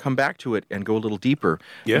want to come back to it and go a little deeper.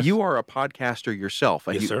 Yes. You are a podcaster yourself.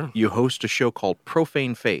 Yes, sir. You host a show called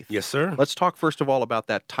Profane Faith. Yes, sir. Let's talk first of all about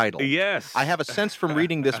that title. Yes. I have a sense from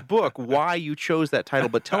reading this book why you chose that title,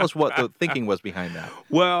 but tell us what the thinking was behind that.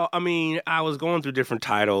 Well, I mean, I was going through different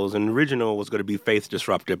titles, and the original was going to be Faith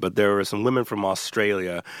Disrupted, but there were some women from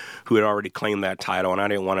Australia who had already claimed that title, and I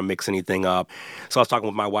didn't want to mix anything up. So I was talking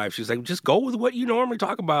with my wife. She was like, just go with what you normally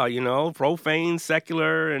talk about, profane,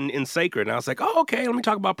 secular, and sacred. And I was like, oh, okay, let me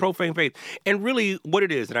talk about Profane Faith. And really what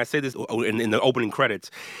it is, and I say this in the opening credits,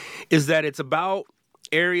 is that it's about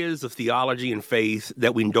areas of theology and faith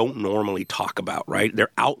that we don't normally talk about, right?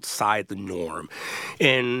 They're outside the norm.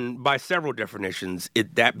 And by several definitions,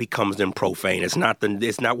 that becomes then profane. It's not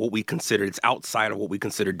what we consider, it's outside of what we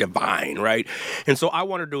consider divine, right? And so I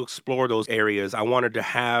wanted to explore those areas. I wanted to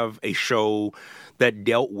have a show that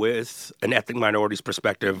dealt with an ethnic minority's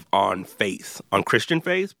perspective on faith, on Christian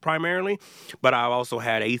faith primarily. But I also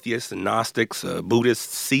had atheists and Gnostics,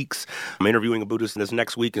 Buddhists, Sikhs. I'm interviewing a Buddhist this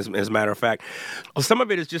next week, as a matter of fact. Some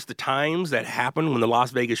of it is just the times that happened when the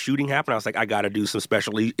Las Vegas shooting happened. I was like, I got to do some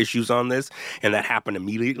special issues on this. And that happened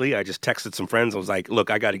immediately. I just texted some friends. I was like,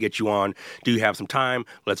 look, I got to get you on. Do you have some time?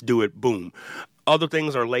 Let's do it. Boom. Other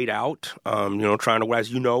things are laid out, trying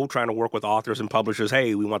to work with authors and publishers.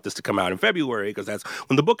 Hey, we want this to come out in February because that's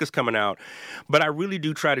when the book is coming out. But I really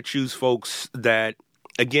do try to choose folks that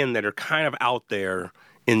are kind of out there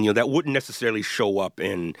and, that wouldn't necessarily show up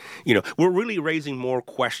in, we're really raising more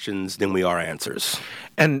questions than we are answers.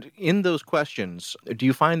 And in those questions, do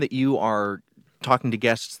you find that you are talking to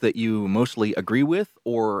guests that you mostly agree with,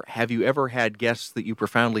 or have you ever had guests that you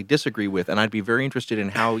profoundly disagree with? And I'd be very interested in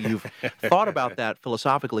how you've thought about that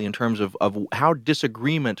philosophically in terms of how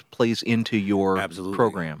disagreement plays into your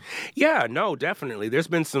program. Yeah, no, definitely. There's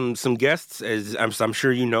been some guests, as I'm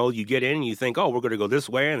sure you get in and you think, oh, we're going to go this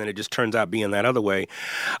way, and then it just turns out being that other way.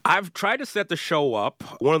 I've tried to set the show up.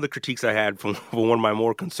 One of the critiques I had from one of my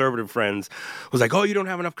more conservative friends was like, oh, you don't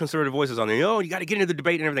have enough conservative voices on there. Oh, you got to get into the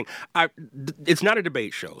debate and everything. It's not a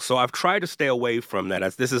debate show, so I've tried to stay away from that.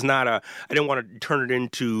 This is not I didn't want to turn it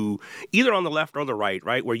into either on the left or the right,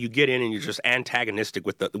 where you get in and you're just antagonistic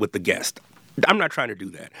with the guest. I'm not trying to do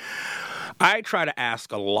that. I try to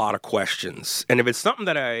ask a lot of questions, and if it's something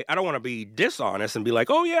that I don't want to be dishonest and be like,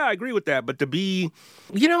 oh yeah, I agree with that, but to be,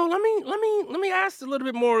 let me ask a little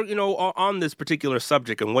bit more, on this particular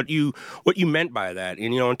subject and what you meant by that,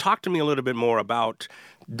 and talk to me a little bit more about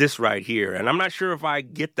this right here. And I'm not sure if I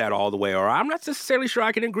get that all the way, or I'm not necessarily sure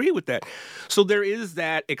I can agree with that. So there is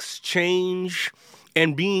that exchange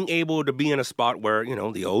and being able to be in a spot where,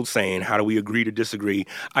 the old saying, how do we agree to disagree?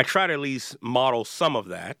 I try to at least model some of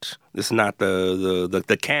that. This is not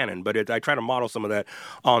the canon, but I try to model some of that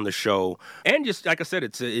on the show. And just like I said,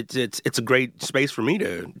 it's a great space for me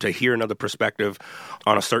to hear another perspective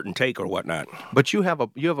on a certain take or whatnot. But you have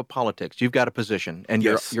a politics. You've got a position, and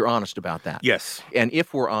yes. You're honest about that. Yes. And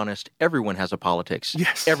if we're honest, everyone has a politics.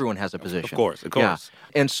 Yes. Everyone has a position. Of course. Yeah.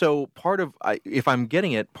 And so if I'm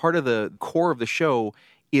getting it, part of the core of the show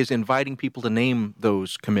is inviting people to name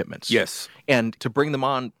those commitments. Yes. And to bring them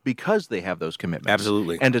on because they have those commitments.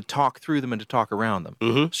 Absolutely. And to talk through them and to talk around them.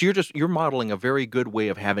 Mm-hmm. So you're modeling a very good way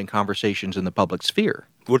of having conversations in the public sphere.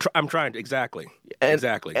 I'm trying to, exactly.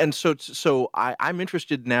 Exactly. And so I'm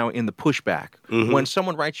interested now in the pushback. Mm-hmm. When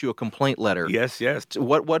someone writes you a complaint letter. Yes.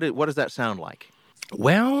 What does that sound like?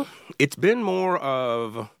 Well, it's been more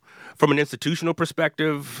of, from an institutional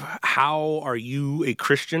perspective, how are you a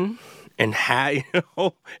Christian? And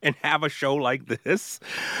have a show like this.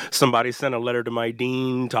 Somebody sent a letter to my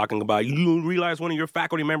dean talking about, you realize one of your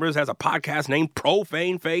faculty members has a podcast named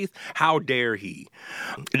Profane Faith? How dare he?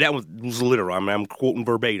 That was literal. I'm quoting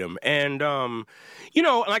verbatim. And,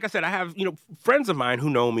 like I said, I have, friends of mine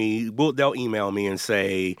who know me, they'll email me and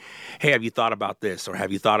say, hey, have you thought about this? Or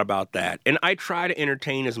have you thought about that? And I try to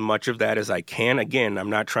entertain as much of that as I can. Again,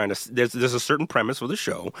 I'm not trying to, there's a certain premise for the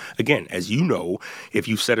show. Again, as you know, if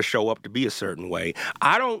you set a show up to be a certain way,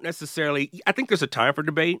 I think there's a time for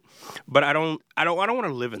debate, but I don't want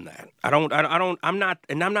to live in that. I'm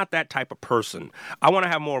not that type of person. I want to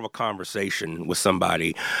have more of a conversation with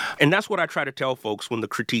somebody. And that's what I try to tell folks when the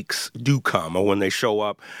critiques do come or when they show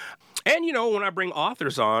up. And, when I bring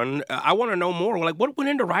authors on, I want to know more. Like, what went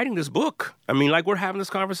into writing this book? I mean, like, we're having this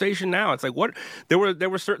conversation now. It's like, there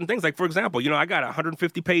were certain things. Like, for example, I got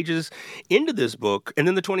 150 pages into this book, and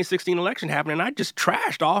then the 2016 election happened, and I just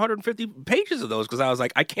trashed all 150 pages of those because I was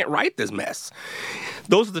like, I can't write this mess.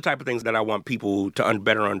 Those are the type of things that I want people to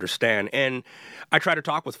better understand. And I try to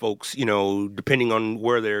talk with folks, depending on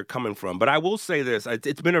where they're coming from. But I will say this.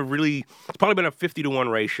 It's probably been a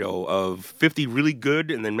 50-to-1 ratio of 50 really good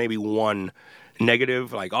and then maybe one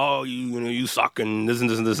negative, like, oh, you suck and this and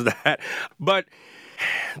this and this and that. But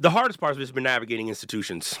the hardest part has been navigating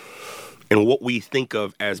institutions and what we think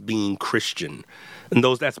of as being Christian. And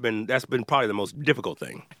that's been probably the most difficult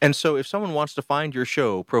thing. And so if someone wants to find your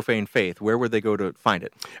show, Profane Faith, where would they go to find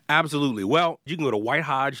it? Absolutely. Well, you can go to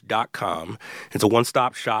whitehodge.com. It's a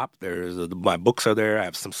one-stop shop. My books are there. I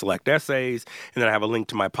have some select essays, and then I have a link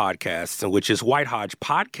to my podcasts, which is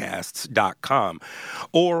whitehodgepodcasts.com.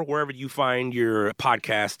 Or wherever you find your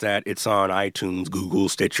podcast at, it's on iTunes, Google,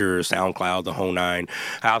 Stitcher, SoundCloud, the whole nine.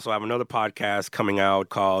 I also have another podcast coming out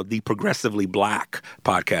called The Progressively Black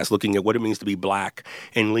Podcast, looking at what it means to be black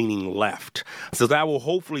and leaning left. So that will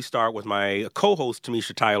hopefully start with my co-host,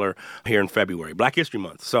 Tamisha Tyler, here in February, Black History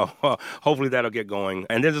Month. So hopefully that'll get going.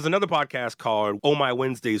 And then there's another podcast called Oh My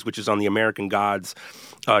Wednesdays, which is on the American Gods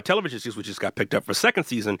television series, which just got picked up for second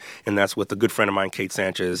season. And that's with a good friend of mine, Kate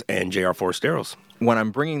Sanchez, and J.R. Forasteros. When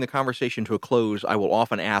I'm bringing the conversation to a close, I will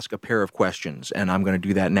often ask a pair of questions, and I'm going to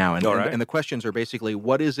do that now. And the questions are basically,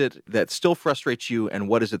 what is it that still frustrates you, and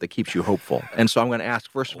what is it that keeps you hopeful? And so I'm going to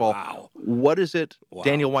ask, first of all, what is it,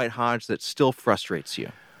 Daniel White Hodge, that still frustrates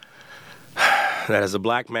you? That as a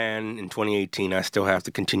black man in 2018, I still have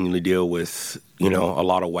to continually deal with, a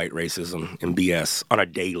lot of white racism and BS on a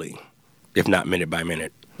daily, if not minute by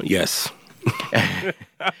minute. Yes.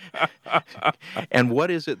 And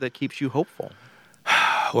what is it that keeps you hopeful?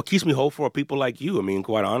 What keeps me hopeful are people like you. I mean,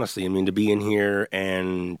 quite honestly, to be in here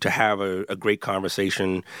and to have a great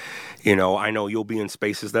conversation. I know you'll be in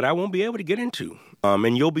spaces that I won't be able to get into.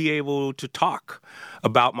 And you'll be able to talk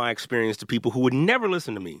about my experience to people who would never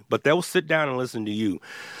listen to me, but they'll sit down and listen to you.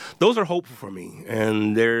 Those are hopeful for me.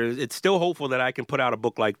 And it's still hopeful that I can put out a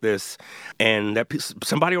book like this and that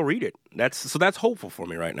somebody will read it. That's hopeful for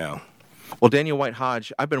me right now. Well, Daniel White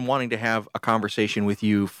Hodge, I've been wanting to have a conversation with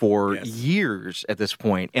you for years at this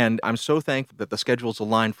point, and I'm so thankful that the schedule's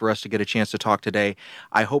aligned for us to get a chance to talk today.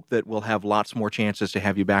 I hope that we'll have lots more chances to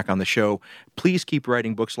have you back on the show. Please keep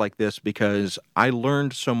writing books like this, because I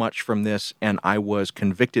learned so much from this, and I was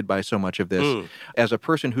convicted by so much of this. As a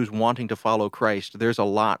person who's wanting to follow Christ, there's a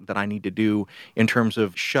lot that I need to do in terms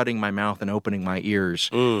of shutting my mouth and opening my ears.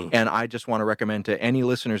 And I just want to recommend to any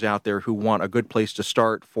listeners out there who want a good place to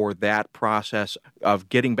start for that process of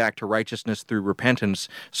getting back to righteousness through repentance,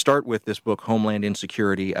 start with this book, Homeland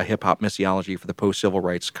Insecurity, A Hip-Hop Missiology for the Post-Civil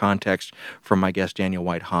Rights Context, from my guest, Daniel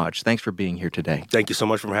White Hodge. Thanks for being here today. Thank you so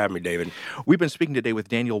much for having me, David. We've been speaking today with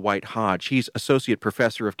Daniel White Hodge. He's Associate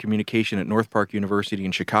Professor of Communication at North Park University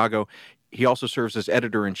in Chicago. He also serves as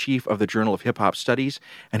editor-in-chief of the Journal of Hip-Hop Studies,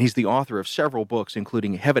 and he's the author of several books,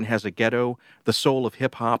 including Heaven Has a Ghetto, The Soul of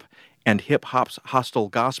Hip-Hop, and Hip-Hop's Hostile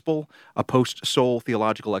Gospel, a post-soul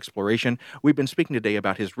theological exploration. We've been speaking today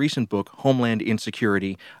about his recent book, Homeland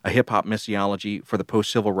Insecurity, a Hip-Hop Missiology for the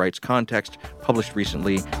Post-Civil Rights Context, published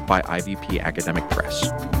recently by IVP Academic Press.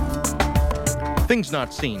 Things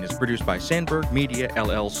Not Seen is produced by Sandberg Media,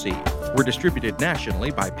 LLC. We're distributed nationally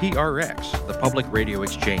by PRX, the Public Radio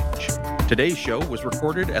Exchange. Today's show was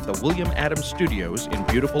recorded at the William Adams Studios in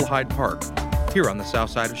beautiful Hyde Park, here on the south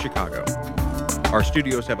side of Chicago. Our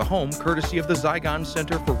studios have a home courtesy of the Zygon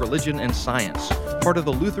Center for Religion and Science, part of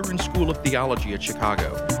the Lutheran School of Theology at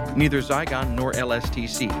Chicago. Neither Zygon nor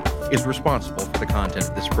LSTC is responsible for the content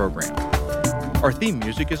of this program. Our theme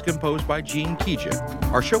music is composed by Gene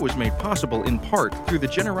Kija. Our show is made possible in part through the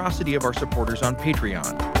generosity of our supporters on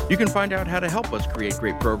Patreon. You can find out how to help us create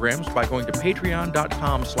great programs by going to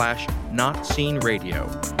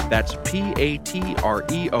patreon.com/notseenradio. That's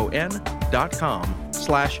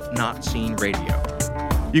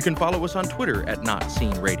patreon.com/notseenradio. You can follow us on Twitter at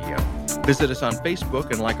notseenradio. Visit us on Facebook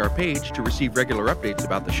and like our page to receive regular updates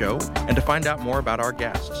about the show and to find out more about our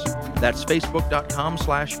guests. That's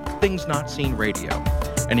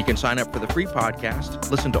facebook.com/thingsnotseenradio. And you can sign up for the free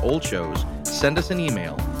podcast, listen to old shows, send us an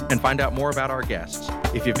email, and find out more about our guests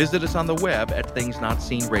if you visit us on the web at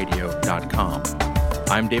thingsnotseenradio.com.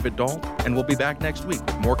 I'm David Dault, and we'll be back next week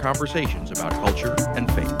with more conversations about culture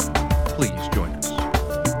and faith. Please join us.